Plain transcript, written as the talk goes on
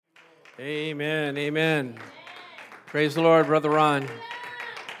Amen, amen. Praise the Lord, Brother Ron.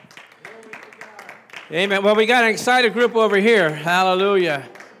 Amen. Well, we got an excited group over here. Hallelujah.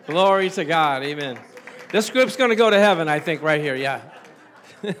 Glory to God. Amen. This group's going to go to heaven, I think, right here. Yeah.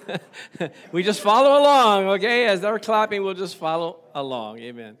 We just follow along, okay? As they're clapping, we'll just follow along.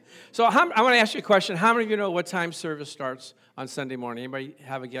 Amen. So I want to ask you a question. How many of you know what time service starts on Sunday morning? Anybody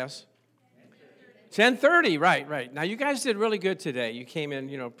have a guess? 10:30, right. Now, you guys did really good today. You came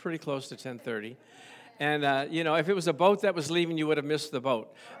in, pretty close to 10:30. And, if it was a boat that was leaving, you would have missed the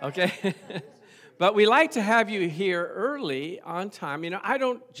boat, okay? But we like to have you here early on time. I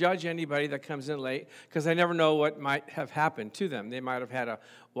don't judge anybody that comes in late because I never know what might have happened to them. They might have had a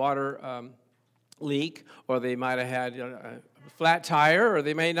water leak, or they might have had a flat tire, or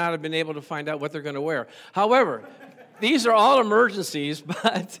they may not have been able to find out what they're going to wear. However, these are all emergencies,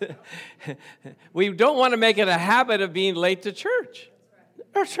 but we don't want to make it a habit of being late to church.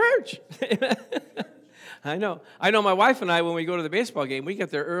 Our church. I know my wife and I, when we go to the baseball game, we get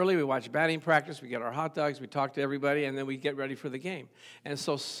there early, we watch batting practice, we get our hot dogs, we talk to everybody, and then we get ready for the game. And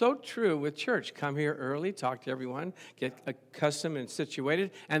so true with church. Come here early, talk to everyone, get accustomed and situated,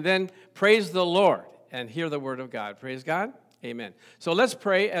 and then praise the Lord and hear the word of God. Praise God. Amen. So let's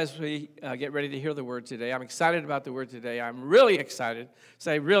pray as we get ready to hear the word today. I'm excited about the word today. I'm really excited.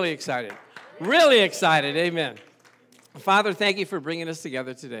 Say, really excited. Really excited. Amen. Father, thank you for bringing us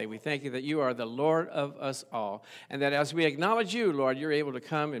together today. We thank you that you are the Lord of us all, and that as we acknowledge you, Lord, you're able to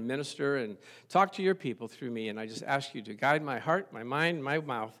come and minister and talk to your people through me. And I just ask you to guide my heart, my mind, my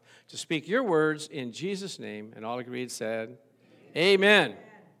mouth to speak your words in Jesus' name. And all agreed said, Amen.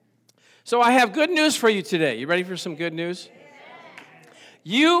 So I have good news for you today. You ready for some good news?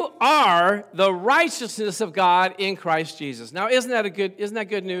 You are the righteousness of God in Christ Jesus. Now, isn't that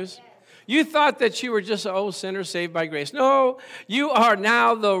good news? You thought that you were just an old sinner saved by grace. No, you are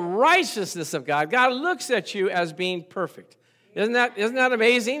now the righteousness of God. God looks at you as being perfect. Isn't that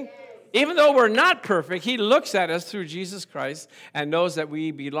amazing? Even though we're not perfect, he looks at us through Jesus Christ and knows that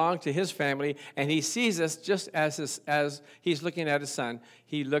we belong to his family, and he sees us just as he's looking at his son.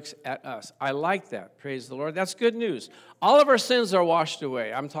 He looks at us. I like that. Praise the Lord. That's good news. All of our sins are washed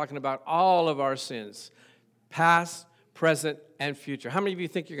away. I'm talking about all of our sins, past, present, and future. How many of you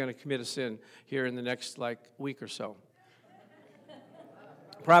think you're going to commit a sin here in the next, week or so?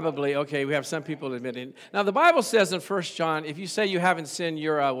 Probably. Okay, we have some people admitting. Now, the Bible says in 1 John, if you say you haven't sinned,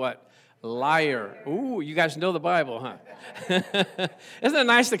 you're a what? Liar. Ooh, you guys know the Bible, huh? Isn't it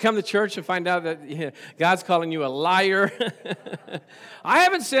nice to come to church and find out that God's calling you a liar? I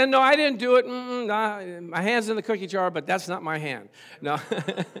haven't sinned. No, I didn't do it. Nah, my hand's in the cookie jar, but that's not my hand. No.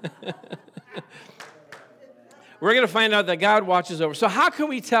 We're going to find out that God watches over. So how can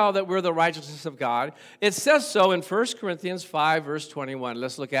we tell that we're the righteousness of God? It says so in 1 Corinthians 5, verse 21.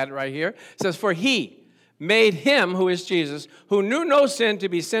 Let's look at it right here. It says, for he made him, who is Jesus, who knew no sin, to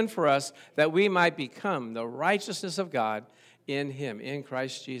be sin for us, that we might become the righteousness of God in him, in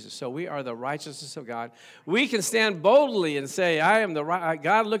Christ Jesus. So we are the righteousness of God. We can stand boldly and say,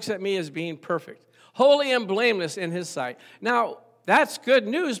 God looks at me as being perfect, holy and blameless in his sight. Now, that's good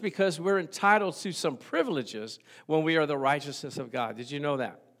news because we're entitled to some privileges when we are the righteousness of God. Did you know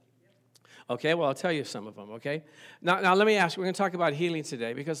that? Okay, well, I'll tell you some of them, okay? Now let me ask you, we're going to talk about healing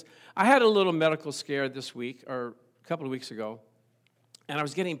today because I had a little medical scare this week or a couple of weeks ago, and I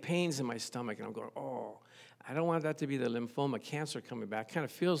was getting pains in my stomach, and I'm going, I don't want that to be the lymphoma cancer coming back. Kind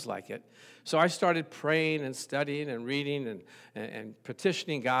of feels like it. So I started praying and studying and reading and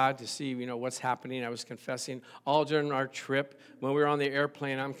petitioning God to see, what's happening. I was confessing all during our trip. When we were on the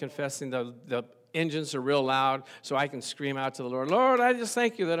airplane, I'm confessing the engines are real loud, so I can scream out to the Lord, Lord, I just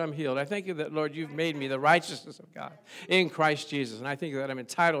thank you that I'm healed. I thank you that, Lord, you've made me the righteousness of God in Christ Jesus. And I think that I'm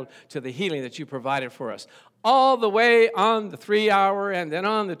entitled to the healing that you provided for us. All the way on the 3-hour and then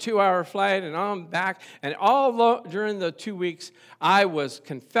on the 2-hour flight and on back. And during the 2 weeks, I was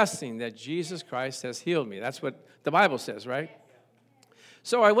confessing that Jesus Christ has healed me. That's what the Bible says, right?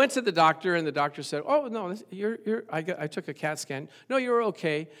 So I went to the doctor, and the doctor said, oh, no, I took a CAT scan. No, you're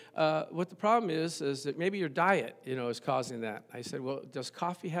okay. What the problem is that maybe your diet, is causing that. I said, well, does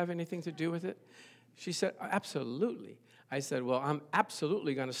coffee have anything to do with it? She said, absolutely. I said, well, I'm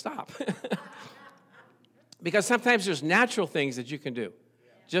absolutely going to stop. Because sometimes there's natural things that you can do.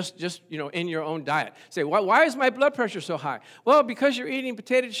 Just in your own diet. Say, why is my blood pressure so high? Well, because you're eating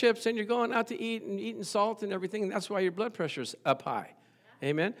potato chips and you're going out to eat and eating salt and everything, and that's why your blood pressure's up high.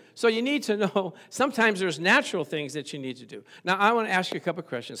 Amen? So you need to know, sometimes there's natural things that you need to do. Now, I want to ask you a couple of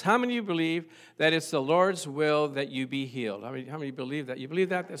questions. How many of you believe that it's the Lord's will that you be healed? How many believe that? You believe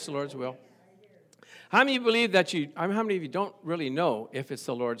that? That's the Lord's will? How many of you believe that how many of you don't really know if it's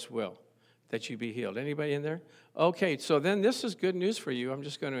the Lord's will that you be healed? Anybody in there? Okay, so then this is good news for you. I'm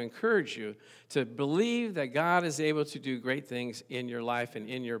just going to encourage you to believe that God is able to do great things in your life and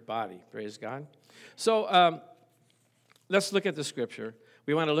in your body. Praise God. So let's look at the scripture.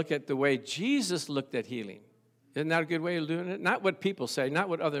 We want to look at the way Jesus looked at healing. Isn't that a good way of doing it? Not what people say, not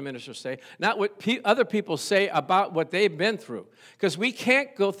what other ministers say, not what other people say about what they've been through. Because we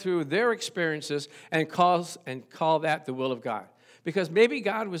can't go through their experiences and call that the will of God. Because maybe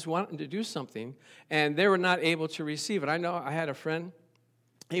God was wanting to do something, and they were not able to receive it. I know I had a friend,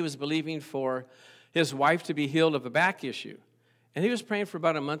 he was believing for his wife to be healed of a back issue. And he was praying for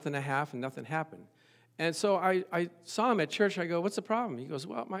about a month and a half, and nothing happened. And so I saw him at church. I go, what's the problem? He goes,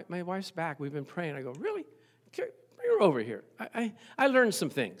 well, my wife's back. We've been praying. I go, really? Bring her over here. I learned some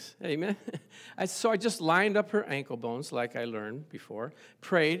things. Amen. So I just lined up her ankle bones like I learned before,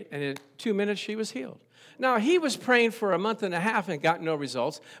 prayed, and in 2 minutes she was healed. Now, he was praying for a month and a half and got no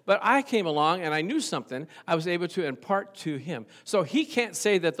results, but I came along and I knew something I was able to impart to him. So he can't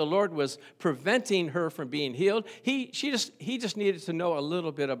say that the Lord was preventing her from being healed. He just needed to know a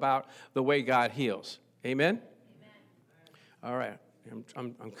little bit about the way God heals. Amen? All right.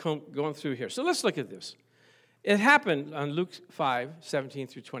 I'm going through here. So let's look at this. It happened on Luke 5, 17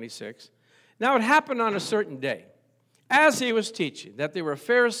 through 26. Now it happened on a certain day, as he was teaching, that there were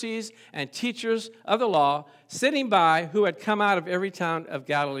Pharisees and teachers of the law sitting by who had come out of every town of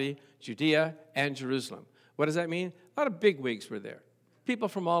Galilee, Judea, and Jerusalem. What does that mean? A lot of bigwigs were there. People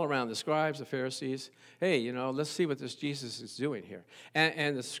from all around, the scribes, the Pharisees. Hey, let's see what this Jesus is doing here.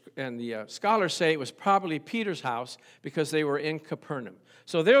 And the scholars say it was probably Peter's house because they were in Capernaum.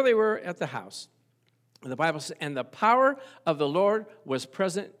 So there they were at the house. And the Bible says, and the power of the Lord was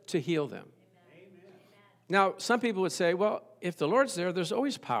present to heal them. Amen. Now, some people would say, well, if the Lord's there, there's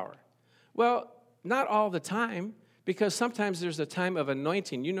always power. Well, not all the time, because sometimes there's a time of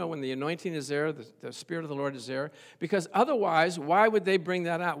anointing. When the anointing is there, the Spirit of the Lord is there. Because otherwise, why would they bring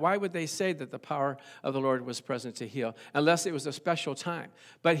that out? Why would they say that the power of the Lord was present to heal? Unless it was a special time.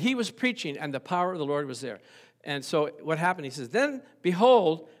 But he was preaching, and the power of the Lord was there. And so what happened? He says, then,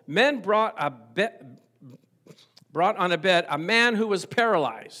 behold, men brought on a bed a man who was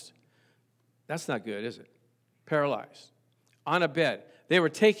paralyzed. That's not good, is it? Paralyzed. On a bed. They were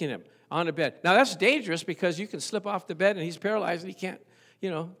taking him on a bed. Now, that's dangerous because you can slip off the bed and he's paralyzed and he can't,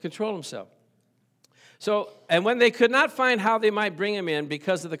 control himself. So, and when they could not find how they might bring him in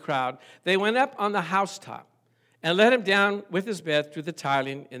because of the crowd, they went up on the housetop and let him down with his bed through the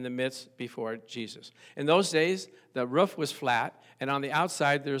tiling in the midst before Jesus. In those days, the roof was flat, and on the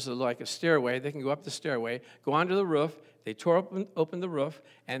outside, there's like a stairway. They can go up the stairway, go onto the roof. They tore open the roof,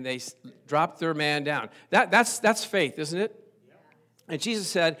 and they dropped their man down. That's faith, isn't it? Yeah. And Jesus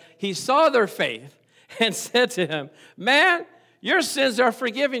said, he saw their faith and said to him, man, your sins are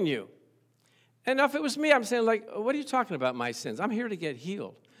forgiven you. And if it was me, I'm saying, what are you talking about, my sins? I'm here to get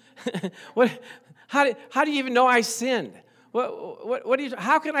healed. How do you even know I sinned?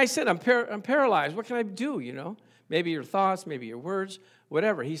 How can I sin? I'm paralyzed. What can I do, Maybe your thoughts, maybe your words,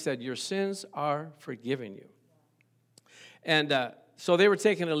 whatever. He said, your sins are forgiven you. And so they were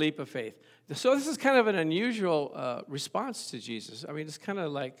taking a leap of faith. So this is kind of an unusual response to Jesus. I mean, it's kind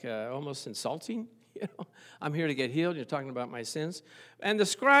of like almost insulting. I'm here to get healed. You're talking about my sins. And the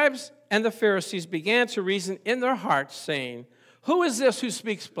scribes and the Pharisees began to reason in their hearts, saying, who is this who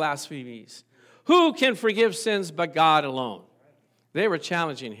speaks blasphemies? Who can forgive sins but God alone? They were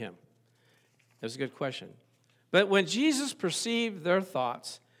challenging him. That's a good question. But when Jesus perceived their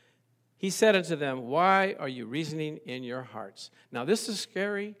thoughts, he said unto them, why are you reasoning in your hearts? Now, this is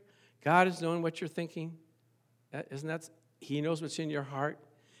scary. God is knowing what you're thinking. Isn't that? He knows what's in your heart.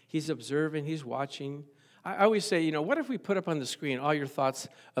 He's observing. He's watching. I always say, what if we put up on the screen all your thoughts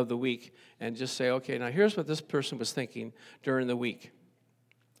of the week and just say, okay, now here's what this person was thinking during the week.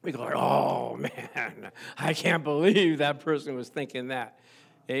 We go, oh, man, I can't believe that person was thinking that.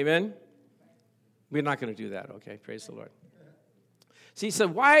 Amen? We're not going to do that, okay? Praise the Lord. See, he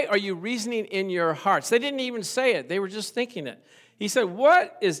said, why are you reasoning in your hearts? They didn't even say it. They were just thinking it. He said,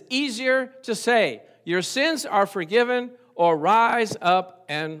 what is easier to say? Your sins are forgiven, or rise up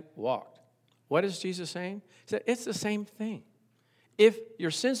and walk. What is Jesus saying? He said, it's the same thing. If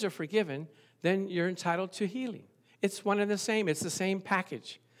your sins are forgiven, then you're entitled to healing. It's one and the same. It's the same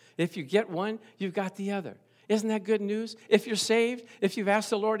package. If you get one, you've got the other. Isn't that good news? If you're saved, if you've asked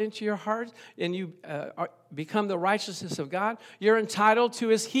the Lord into your heart and you become the righteousness of God, you're entitled to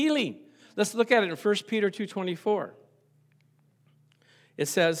his healing. Let's look at it in 1 Peter 2:24. It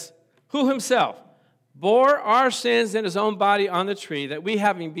says, who himself bore our sins in his own body on the tree, that we,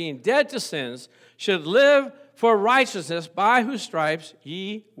 having been dead to sins, should live for righteousness, by whose stripes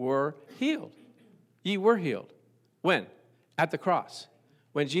ye were healed. Ye were healed. When? At the cross,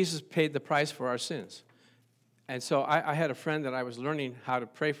 when Jesus paid the price for our sins. And so I had a friend that I was learning how to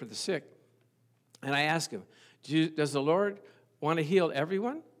pray for the sick, and I asked him, does the Lord want to heal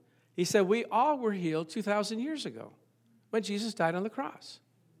everyone? He said, we all were healed 2,000 years ago when Jesus died on the cross.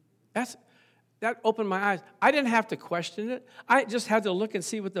 That opened my eyes. I didn't have to question it. I just had to look and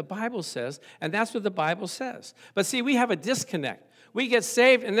see what the Bible says, and that's what the Bible says. But see, we have a disconnect. We get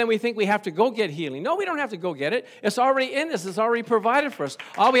saved, and then we think we have to go get healing. No, we don't have to go get it. It's already in us. It's already provided for us.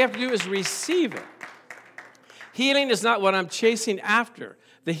 All we have to do is receive it. Healing is not what I'm chasing after.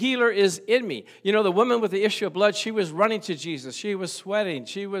 The healer is in me. You know, the woman with the issue of blood, she was running to Jesus. She was sweating.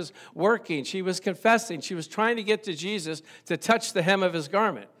 She was working. She was confessing. She was trying to get to Jesus to touch the hem of his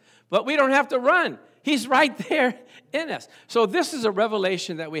garment. But we don't have to run. He's right there in us. So this is a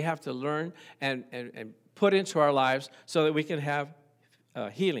revelation that we have to learn and put into our lives so that we can have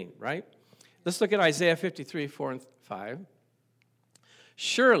healing, right? Let's look at Isaiah 53, 4 and 5.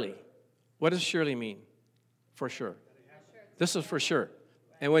 Surely. What does surely mean? For sure. This is for sure.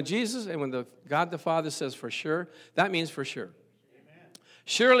 And when God the Father says for sure, that means for sure. Amen.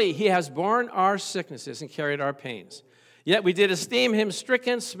 Surely he has borne our sicknesses and carried our pains. Yet we did esteem him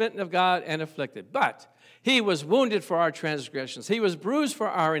stricken, smitten of God, and afflicted. But he was wounded for our transgressions. He was bruised for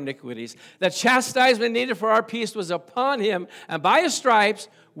our iniquities. The chastisement needed for our peace was upon him, and by his stripes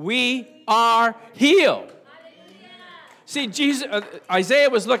we are healed. See, Isaiah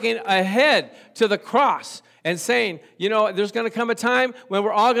was looking ahead to the cross and saying, you know, there's going to come a time when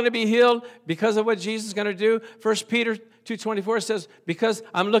we're all going to be healed because of what Jesus is going to do. 1 Peter 2:24 says, because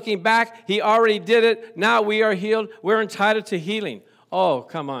I'm looking back, he already did it. Now we are healed. We're entitled to healing. Oh,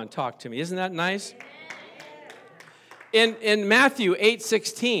 come on, talk to me. Isn't that nice? In Matthew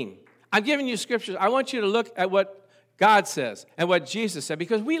 8:16, I'm giving you scriptures. I want you to look at what God says and what Jesus said,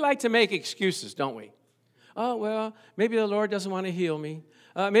 because we like to make excuses, don't we? Oh, well, maybe the Lord doesn't want to heal me.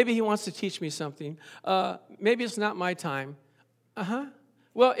 Maybe he wants to teach me something. Maybe it's not my time.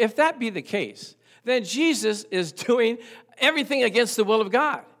 Well, if that be the case, then Jesus is doing everything against the will of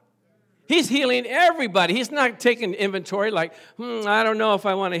God. He's healing everybody. He's not taking inventory like, I don't know if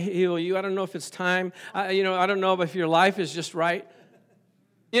I want to heal you. I don't know if it's time. I don't know if your life is just right.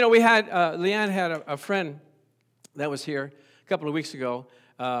 You know, Leanne had a friend that was here a couple of weeks ago,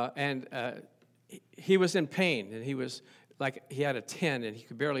 and he was in pain, and he was like, he had a 10, and he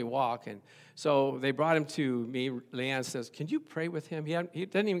could barely walk, and so they brought him to me. Leanne says, can you pray with him? He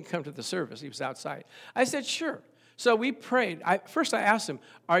didn't even come to the service. He was outside. I said, sure. So we prayed. First I asked him,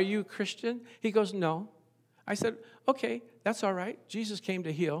 are you Christian? He goes, no. I said, okay, that's all right. Jesus came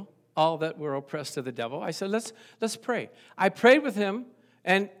to heal all that were oppressed of the devil. I said, let's pray. I prayed with him,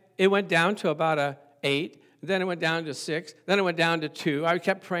 and it went down to about a 8. Then it went down to 6. Then it went down to 2. I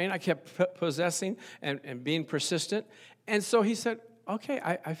kept praying. I kept possessing and being persistent. And so he said, okay,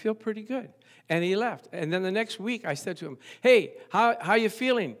 I feel pretty good. And he left. And then the next week I said to him, hey, how are you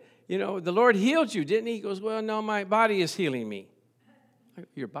feeling? You know, the Lord healed you, didn't he? He goes, well, no, my body is healing me.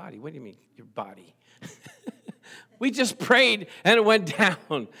 Your body? What do you mean, your body? We just prayed and it went down.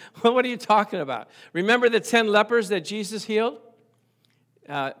 Well, what are you talking about? Remember the 10 lepers that Jesus healed?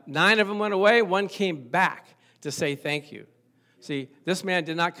 9 of them went away. 1 came back to say thank you. See, this man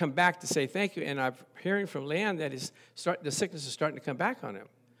did not come back to say thank you, and I'm hearing from Leanne that the sickness is starting to come back on him.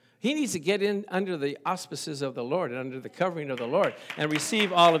 He needs to get in under the auspices of the Lord and under the covering of the Lord and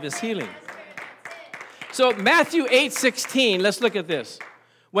receive all of his healing. So Matthew 8:16, let's look at this.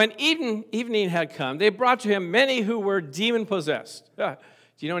 When evening had come, they brought to him many who were demon-possessed. Do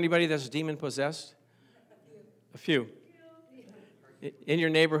you know anybody that's demon-possessed? A few. In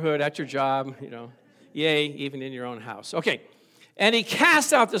your neighborhood, at your job, you know. Yea, even in your own house. Okay. And he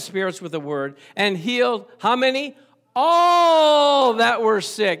cast out the spirits with a word and healed how many? All that were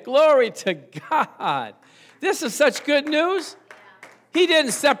sick. Glory to God. This is such good news. He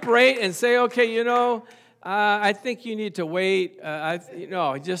didn't separate and say, okay, you know, I think you need to wait.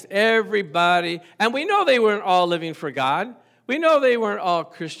 Just everybody. And we know they weren't all living for God. We know they weren't all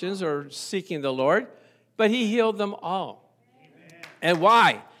Christians or seeking the Lord. But he healed them all. Amen. And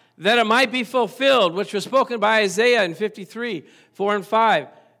why? That it might be fulfilled, which was spoken by Isaiah in 53, 4 and 5.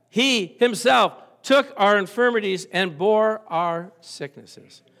 He himself took our infirmities and bore our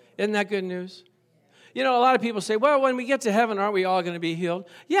sicknesses. Isn't that good news? You know, a lot of people say, well, when we get to heaven, aren't we all going to be healed?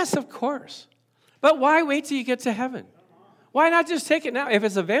 Yes, of course. But why wait till you get to heaven? Why not just take it now? If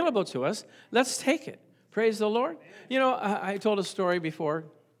it's available to us, let's take it. Praise the Lord. You know, I told a story before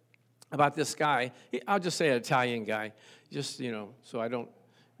about this guy. I'll just say an Italian guy, just, so I don't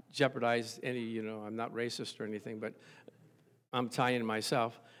jeopardize any, I'm not racist or anything, but I'm Italian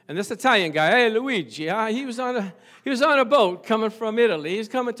myself. And this Italian guy, hey, Luigi, he was on a boat coming from Italy. He's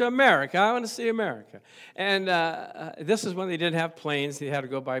coming to America. I want to see America. And this is when they didn't have planes. They had to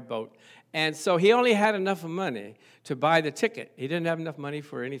go by boat. And so he only had enough money to buy the ticket. He didn't have enough money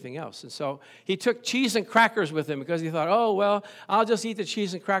for anything else. And so he took cheese and crackers with him because he thought, oh, well, I'll just eat the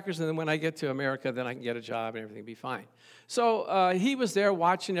cheese and crackers, and then when I get to America, then I can get a job and everything will be fine. So he was there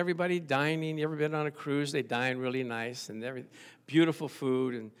watching everybody dining. You ever been on a cruise? They dine really nice and beautiful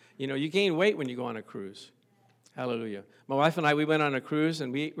food. And, you gain weight when you go on a cruise. Hallelujah. My wife and I, we went on a cruise,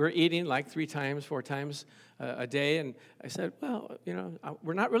 and we were eating like 3 times, 4 times a day. And I said, well,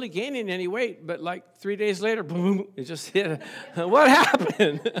 we're not really gaining any weight. But like 3 days later, boom, it just hit. What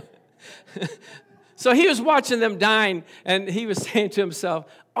happened? So he was watching them dine, and he was saying to himself,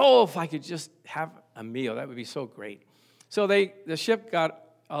 oh, if I could just have a meal, that would be so great. So the ship got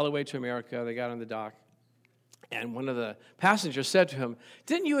all the way to America. They got on the dock. And one of the passengers said to him,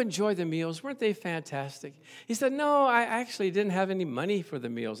 didn't you enjoy the meals? Weren't they fantastic? He said, no, I actually didn't have any money for the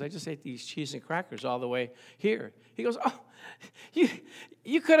meals. I just ate these cheese and crackers all the way here. He goes, oh,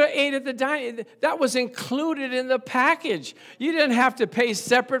 you could have ate at the dining. That was included in the package. You didn't have to pay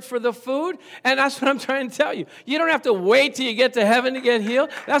separate for the food. And that's what I'm trying to tell you. You don't have to wait till you get to heaven to get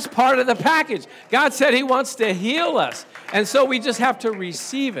healed. That's part of the package. God said he wants to heal us. And so we just have to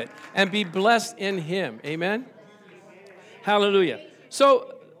receive it and be blessed in him. Amen? Hallelujah.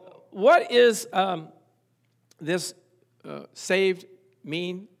 So what is this saved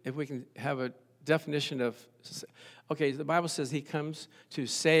mean? If we can have a definition of, okay, the Bible says he comes to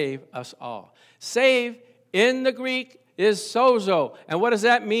save us all. Save in the Greek is sozo. And what does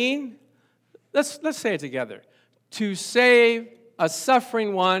that mean? Let's say it together. To save a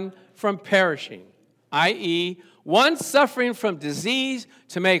suffering one from perishing, i.e., one suffering from disease,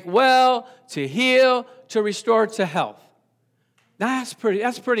 to make well, to heal, to restore to health. That's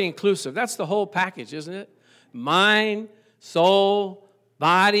pretty inclusive. That's the whole package, isn't it? Mind, soul,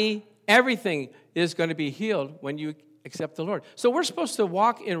 body, everything is going to be healed when you accept the Lord. So we're supposed to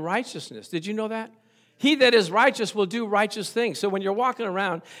walk in righteousness. Did you know that? He that is righteous will do righteous things. So when you're walking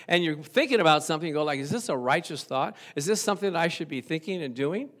around and you're thinking about something, you go like, is this a righteous thought? Is this something that I should be thinking and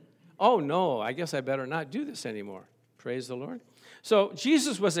doing? Oh, no, I guess I better not do this anymore. Praise the Lord. So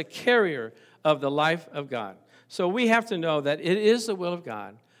Jesus was a carrier of the life of God. So we have to know that it is the will of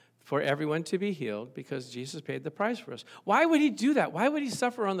God for everyone to be healed because Jesus paid the price for us. Why would he do that? Why would he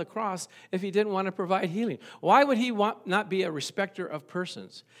suffer on the cross if he didn't want to provide healing? Why would he not be a respecter of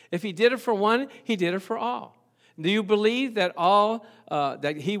persons? If he did it for one, he did it for all. Do you believe that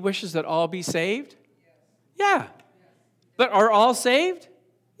that he wishes that all be saved? Yeah. But are all saved?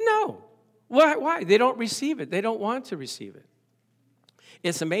 No. Why? They don't receive it. They don't want to receive it.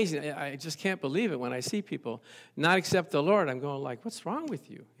 It's amazing. I just can't believe it when I see people not accept the Lord. I'm going like, what's wrong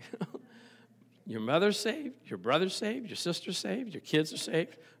with you? Your mother's saved, your brother's saved, your sister's saved, your kids are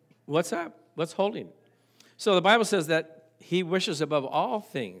saved. What's up? What's holding? So the Bible says that he wishes above all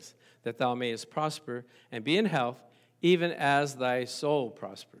things that thou mayest prosper and be in health, even as thy soul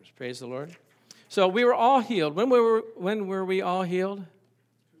prospers. Praise the Lord. So we were all healed. When were we all healed?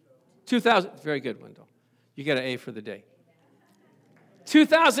 2000. Very good, Wendell. You got an A for the day.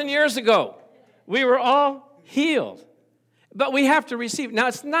 2,000 years ago, we were all healed. But we have to receive. Now,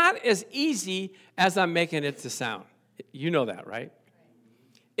 it's not as easy as I'm making it to sound. You know that, right?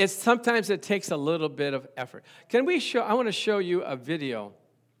 Sometimes it takes a little bit of effort. I want to show you a video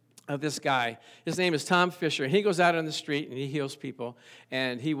of this guy. His name is Tom Fisher. He goes out on the street and he heals people.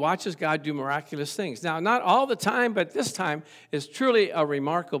 And he watches God do miraculous things. Now, not all the time, but this time is truly a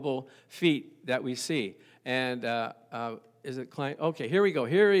remarkable feat that we see. And is it client? Okay, here we go.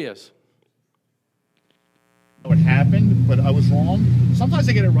 Here he is. What happened, but I was wrong. Sometimes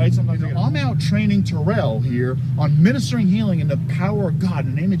I get it right, sometimes I get it wrong. I'm out training Terrell here on ministering healing in the power of God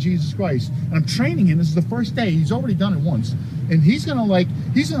in the name of Jesus Christ. And I'm training him. This is the first day. He's already done it once. And he's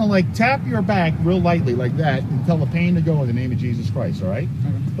gonna tap your back real lightly like that and tell the pain to go in the name of Jesus Christ, all right?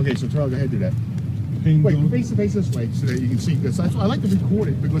 Okay, so Terrell, go ahead and do that. Pain Wait, face to face this way so that you can see this. I like to record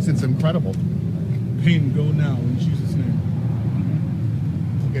it because it's incredible. Pain go now in Jesus' name.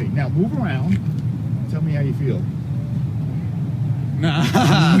 Okay, now move around. Tell me how you feel. Nah.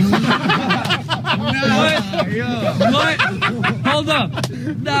 What? What? Hold up.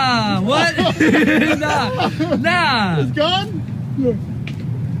 Nah. What? Nah. It's gone?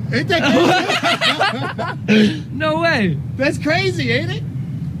 Ain't that crazy? No way. That's crazy, ain't it?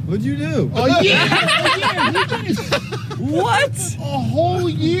 What'd you do? A year. A year. What? A whole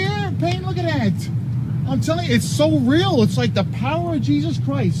year? Payne, look at that. I'm telling you, it's so real. It's like the power of Jesus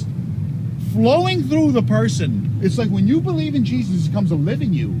Christ flowing through the person. It's like when you believe in Jesus, it comes to live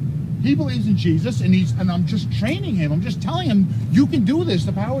in you. He believes in Jesus, and I'm just training him. I'm just telling him, you can do this.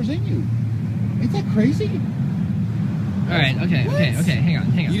 The power's in you. Ain't that crazy? All right, okay, hang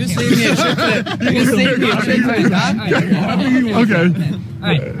on. You just saved me a trip to, you just saved me a trip to the doctor. Okay. All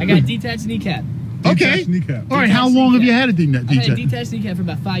right, I got a detached kneecap. Okay. Kneecap. All right, how long have you had a I've had a detached? detached kneecap for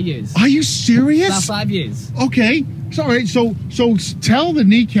about 5 years. Are you serious? About 5 years. Okay. So, all right. So tell the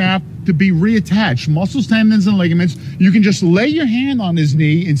kneecap to be reattached. Muscles, tendons, and ligaments. You can just lay your hand on his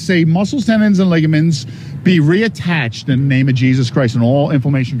knee and say, muscles, tendons, and ligaments be reattached in the name of Jesus Christ, and all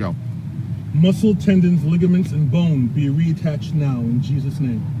inflammation go. Muscle, tendons, ligaments, and bone be reattached now in Jesus'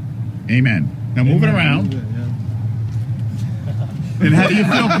 name. Amen. Now move it around. And how do you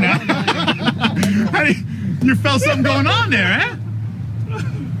feel now? You felt something going on there, huh?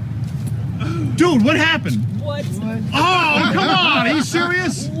 Dude, what happened? What? Oh, come on. Are you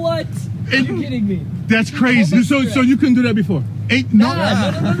serious? What? Are you kidding me? That's crazy. So you couldn't do that before? No.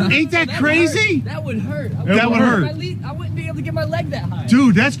 No. Ain't that crazy? That would hurt. That would hurt. I wouldn't be able to get my leg that high.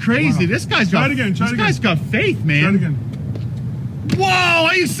 Dude, that's crazy. This guy's got. Try it again. This guy's got faith, man. Try it again. Whoa!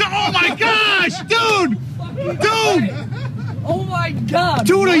 Are you so? Oh my gosh, dude! Oh my God!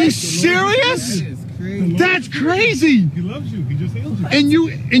 Dude, are you serious? Crazy. That's crazy. He loves you. He just healed you.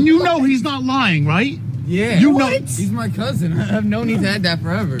 And you know he's not lying, right? Yeah. You know. He's my cousin. I've known he's had that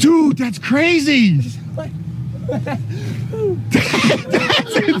forever. Dude, that's crazy. That's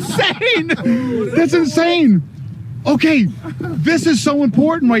insane. That's insane. Okay, this is so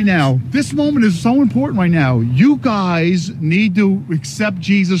important right now. This moment is so important right now. You guys need to accept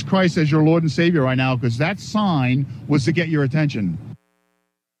Jesus Christ as your Lord and Savior right now, because that sign was to get your attention.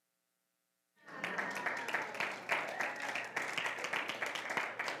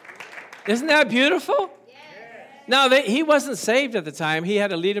 Isn't that beautiful? Yes. Now, he wasn't saved at the time. He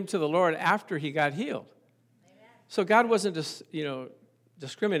had to lead him to the Lord after he got healed. Amen. So God wasn't just,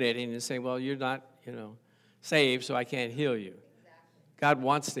 discriminating and saying, well, you're not, saved, so I can't heal you. Exactly. God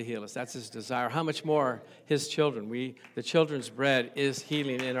wants to heal us. That's his desire. How much more his children? The children's bread is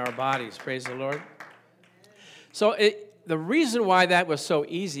healing in our bodies. Praise the Lord. So the reason why that was so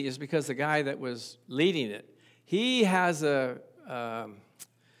easy is because the guy that was leading it, he has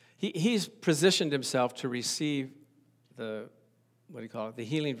he's positioned himself to receive the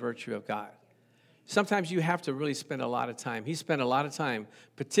healing virtue of God. Sometimes you have to really spend a lot of time. He spent a lot of time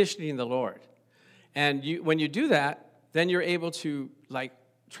petitioning the Lord. And when you do that, then you're able to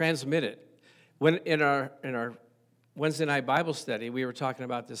transmit it. When in our Wednesday night Bible study, we were talking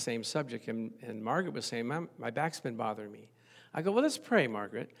about the same subject, and Margaret was saying, my back's been bothering me. I go, well, let's pray,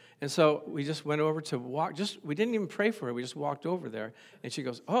 Margaret. And so we just went over to walk. We didn't even pray for her. We just walked over there. And she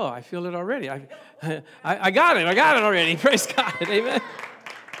goes, oh, I feel it already. I got it. I got it already. Praise God. Amen.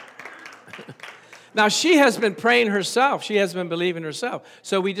 Now, she has been praying herself. She has been believing herself.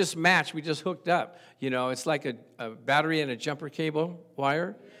 So we just matched. We just hooked up. It's like a battery and a jumper cable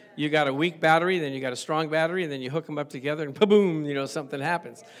wire. You got a weak battery, then you got a strong battery, and then you hook them up together, and boom, something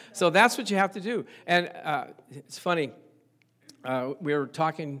happens. So that's what you have to do. And it's funny. We were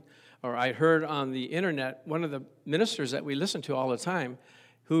talking, or I heard on the internet, one of the ministers that we listen to all the time,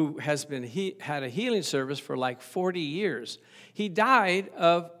 who has had a healing service for 40 years. He died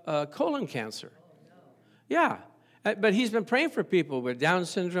of colon cancer. Yeah, but he's been praying for people with Down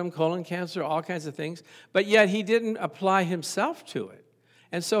syndrome, colon cancer, all kinds of things, but yet he didn't apply himself to it.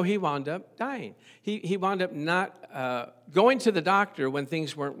 And so he wound up dying. He wound up not going to the doctor when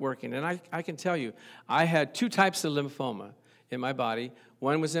things weren't working. And I can tell you, I had 2 types of lymphoma in my body.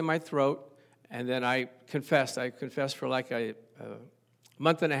 One was in my throat, and then I confessed. I confessed for a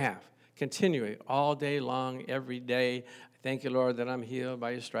month and a half, continuing all day long, every day. Thank you, Lord, that I'm healed. By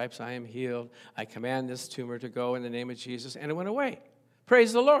your stripes I am healed. I command this tumor to go in the name of Jesus. And it went away.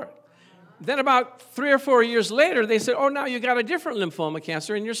 Praise the Lord. Then about 3 or 4 years later, they said, oh, now you got a different lymphoma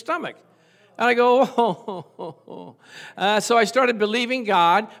cancer in your stomach. And I go, so I started believing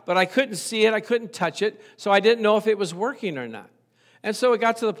God, but I couldn't see it. I couldn't touch it. So I didn't know if it was working or not. And so it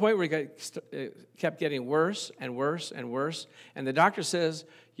got to the point where it kept getting worse and worse and worse. And the doctor says,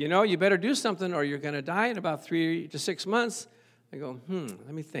 you better do something or you're going to die in about 3 to 6 months. I go,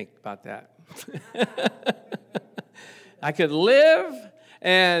 let me think about that. I could live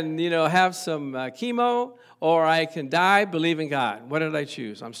and, have some chemo, or I can die believing God. What did I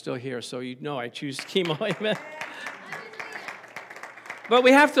choose? I'm still here, so I choose chemo. Amen. But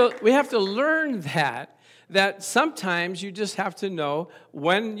we have to learn that that sometimes you just have to know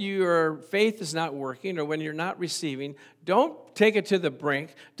when your faith is not working or when you're not receiving. Don't take it to the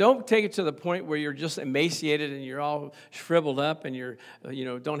brink. Don't take it to the point where you're just emaciated and you're all shriveled up and you're,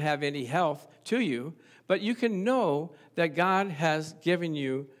 don't have any health to you. But you can know that God has given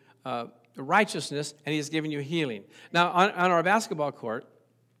you righteousness and He has given you healing. Now, on our basketball court,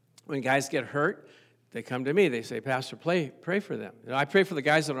 when guys get hurt, they come to me. They say, Pastor, pray for them. I pray for the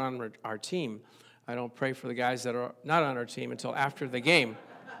guys that are on our team. I don't pray for the guys that are not on our team until after the game.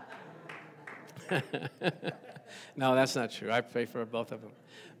 No, that's not true. I pray for both of them.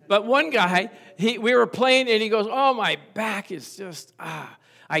 But one guy, we were playing, and he goes, oh, my back is just,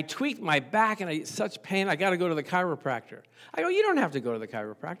 I tweaked my back, and it's such pain, I got to go to the chiropractor. I go, you don't have to go to the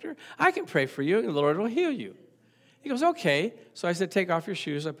chiropractor. I can pray for you, and the Lord will heal you. He goes, okay. So I said, take off your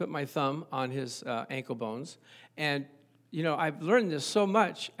shoes. I put my thumb on his ankle bones. And, I've learned this so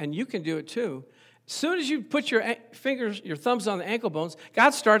much, and you can do it too. As soon as you put your thumbs on the ankle bones, God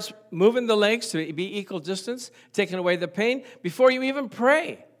starts moving the legs to be equal distance, taking away the pain before you even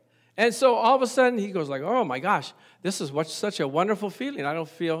pray. And so all of a sudden, he goes like, oh my gosh, this is such a wonderful feeling. I don't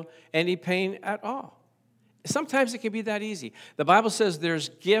feel any pain at all. Sometimes it can be that easy. The Bible says there's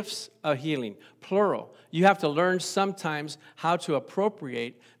gifts of healing, plural. You have to learn sometimes how to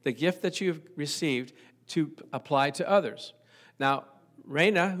appropriate the gift that you've received to apply to others. Now,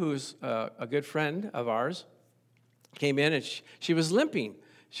 Raina, who's a good friend of ours, came in and she was limping.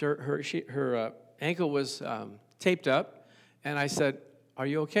 Her ankle was taped up, and I said, are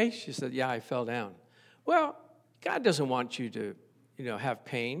you okay? She said, yeah, I fell down. Well, God doesn't want you to, have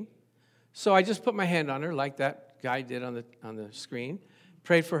pain. So I just put my hand on her like that guy did on the screen,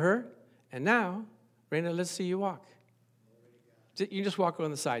 prayed for her, and now, Raina, let's see you walk. You just walk on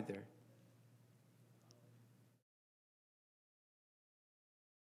the side there.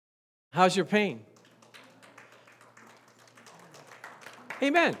 How's your pain?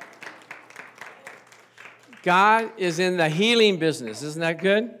 Amen. God is in the healing business. Isn't that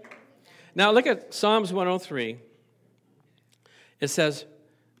good? Now look at Psalms 103. It says,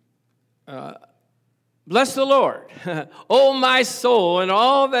 bless the Lord, O my soul, and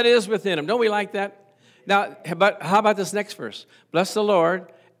all that is within him. Don't we like that? Now, but how about this next verse? Bless the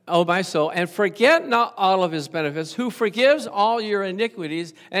Lord, O my soul, and forget not all of his benefits, who forgives all your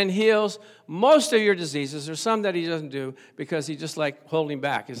iniquities and heals most of your diseases. There's some that he doesn't do because he just like holding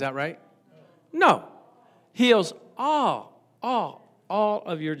back. Is that right? No. Heals all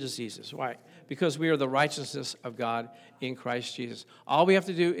of your diseases. Why? Because we are the righteousness of God in Christ Jesus. All we have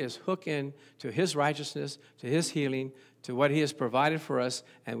to do is hook in to his righteousness, to his healing, to what he has provided for us,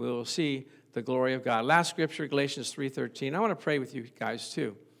 and we will see the glory of God. Last scripture, Galatians 3:13. I want to pray with you guys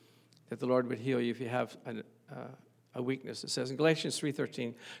too, that the Lord would heal you if you have a weakness. It says in Galatians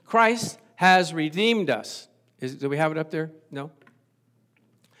 3:13, Christ has redeemed us. Do we have it up there? No?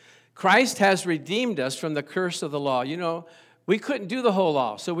 Christ has redeemed us from the curse of the law. We couldn't do the whole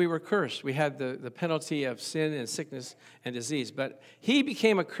law, so we were cursed. We had the penalty of sin and sickness and disease. But he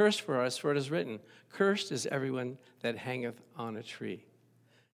became a curse for us, for it is written, cursed is everyone that hangeth on a tree.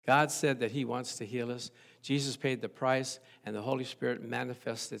 God said that he wants to heal us. Jesus paid the price, and the Holy Spirit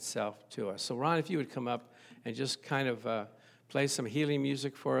manifests itself to us. So, Ron, if you would come up and just kind of play some healing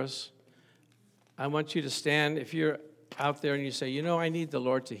music for us. I want you to stand. If you're out there and you say, I need the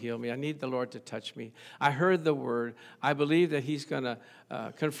Lord to heal me. I need the Lord to touch me. I heard the word. I believe that he's going to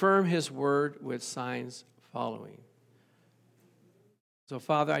confirm his word with signs following. So,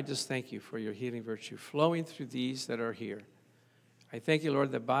 Father, I just thank you for your healing virtue flowing through these that are here. I thank you,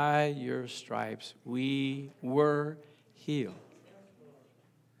 Lord, that by your stripes we were healed.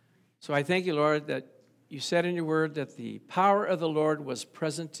 So I thank you, Lord, that you said in your word that the power of the Lord was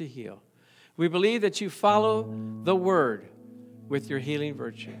present to heal. We believe that you follow the word with your healing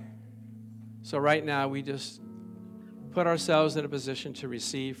virtue. So right now we just put ourselves in a position to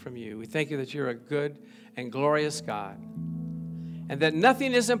receive from you. We thank you that you're a good and glorious God, and that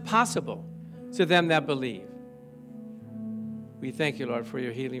nothing is impossible to them that believe. We thank you, Lord, for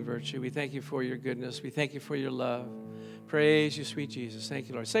your healing virtue. We thank you for your goodness. We thank you for your love. Praise you, sweet Jesus. Thank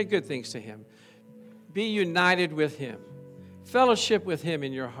you, Lord. Say good things to him. Be united with him. Fellowship with him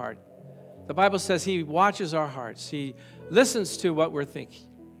in your heart. The Bible says he watches our hearts. He listens to what we're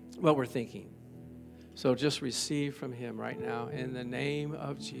thinking. So just receive from him right now in the name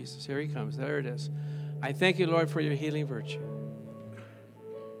of Jesus. Here he comes. There it is. I thank you, Lord, for your healing virtue.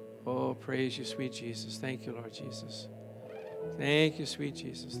 Oh, praise you, sweet Jesus. Thank you, Lord Jesus. Thank you, sweet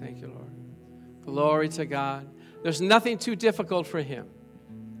Jesus. Thank you, Lord. Glory to God. There's nothing too difficult for him.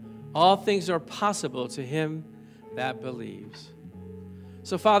 All things are possible to him that believes.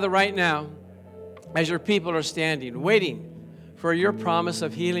 So, Father, right now, as your people are standing, waiting for your promise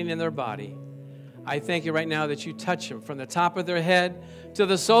of healing in their body, I thank you right now that you touch them from the top of their head to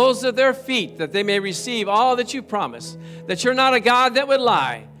the soles of their feet, that they may receive all that you promise, that you're not a God that would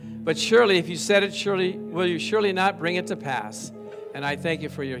lie, but surely if you said it, surely will you surely not bring it to pass. And I thank you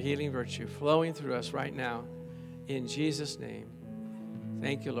for your healing virtue flowing through us right now. In Jesus' name.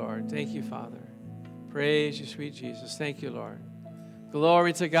 Thank you, Lord. Thank you, Father. Praise you, sweet Jesus. Thank you, Lord.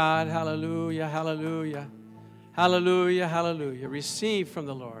 Glory to God. Hallelujah, hallelujah. Hallelujah, hallelujah. Receive from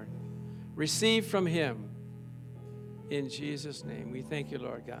the Lord. Receive from him. In Jesus' name. We thank you,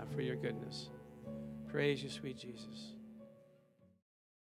 Lord God, for your goodness. Praise you, sweet Jesus.